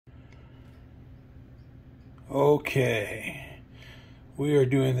Okay, we are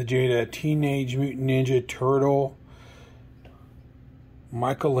doing the Jada Teenage Mutant Ninja Turtle,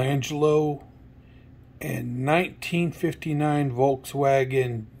 Michelangelo, and 1959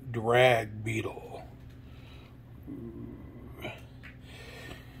 Volkswagen drag beetle.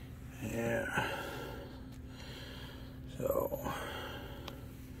 Yeah. So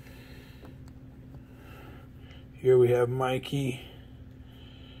here we have Mikey,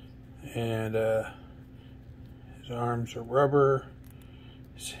 and his arms are rubber,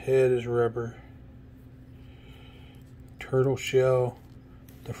 his head is rubber, turtle shell,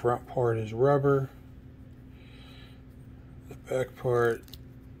 the front part is rubber, the back part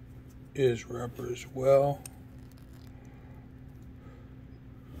is rubber as well.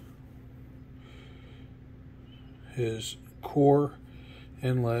 His core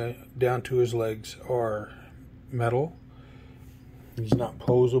and down to his legs are metal. He's not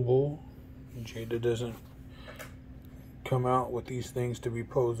posable. Jada doesn't come out with these things to be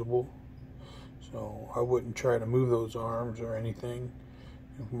posable, so I wouldn't try to move those arms or anything.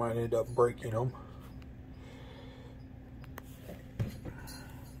 You might end up breaking them.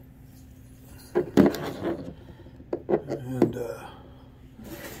 And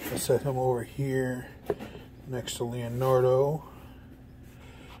I set him over here next to Leonardo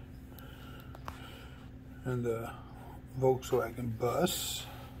and the Volkswagen bus.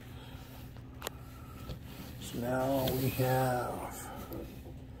 So now we have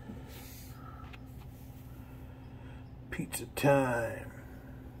pizza time.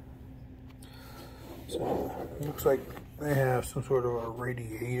 So it looks like they have some sort of a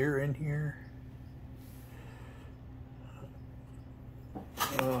radiator in here.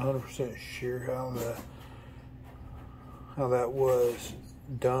 I'm not 100% sure how that was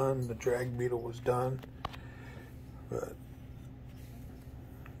done. The drag beetle was done, but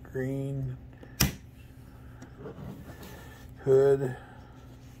green hood,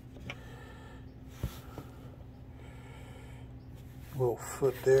 little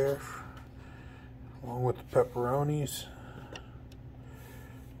foot there, along with the pepperonis.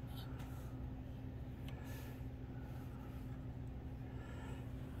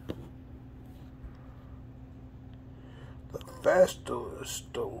 The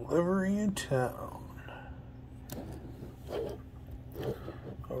fastest delivery in town.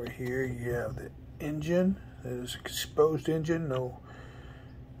 Over here you have the engine. It is exposed engine, no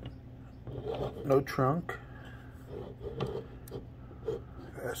trunk.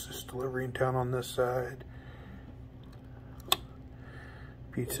 Fastest delivery in town on this side.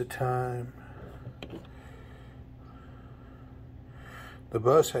 Pizza time. The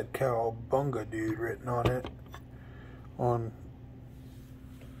bus had Cowabunga Dude written on it,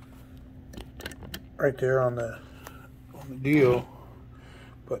 right there on the deal,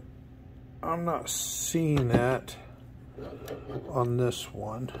 but I'm not seeing that on this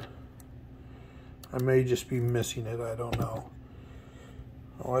one. I may just be missing it, I don't know.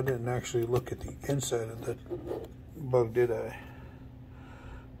 Oh, I didn't actually look at the inside of the bug, did I?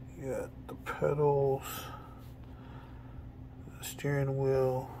 You got the pedals, the steering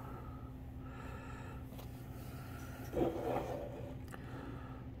wheel,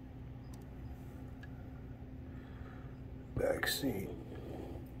 back seat,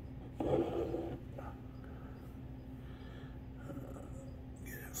 get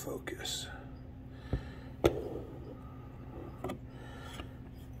in focus.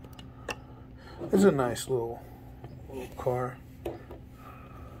 It's a nice little car.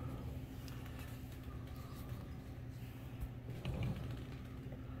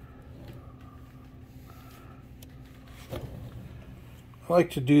 I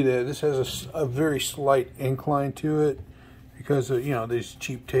like to do that. This has a very slight incline to it because of, you know, these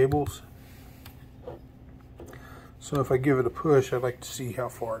cheap tables. So if I give it a push, I'd like to see how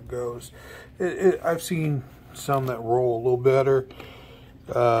far it goes. I've seen some that roll a little better.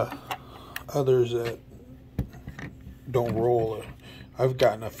 Others that don't roll. I've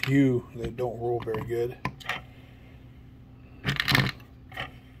gotten a few that don't roll very good.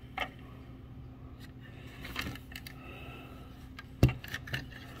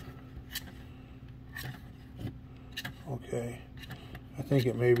 Okay, I think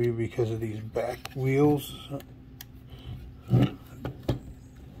it may be because of these back wheels.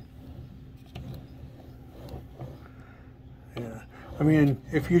 Yeah, I mean,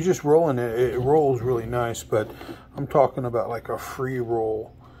 if you're just rolling it, it rolls really nice, but I'm talking about like a free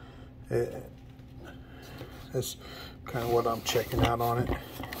roll. That's kind of what I'm checking out on it.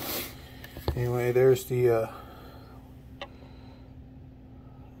 Anyway, there's the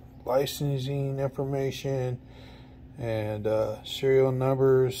licensing information and serial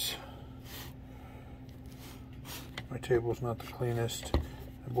numbers. My table's not the cleanest.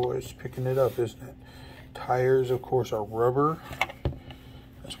 Boy, it's picking it up, isn't it? Tires, of course, are rubber.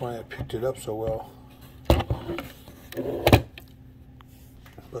 That's why I picked it up so well.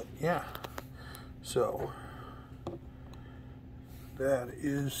 But yeah, so that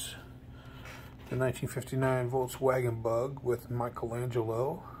is the 1959 Volkswagen Bug with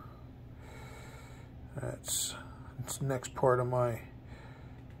Michelangelo. That's the next part of my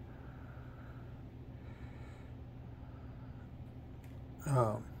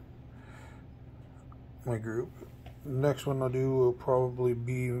my group. The next one I'll do will probably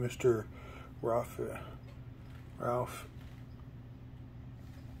be Mr. Ralph and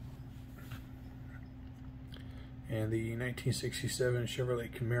the 1967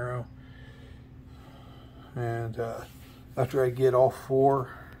 Chevrolet Camaro. And after I get all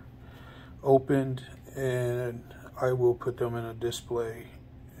four opened, and I will put them in a display.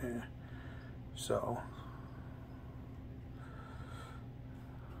 So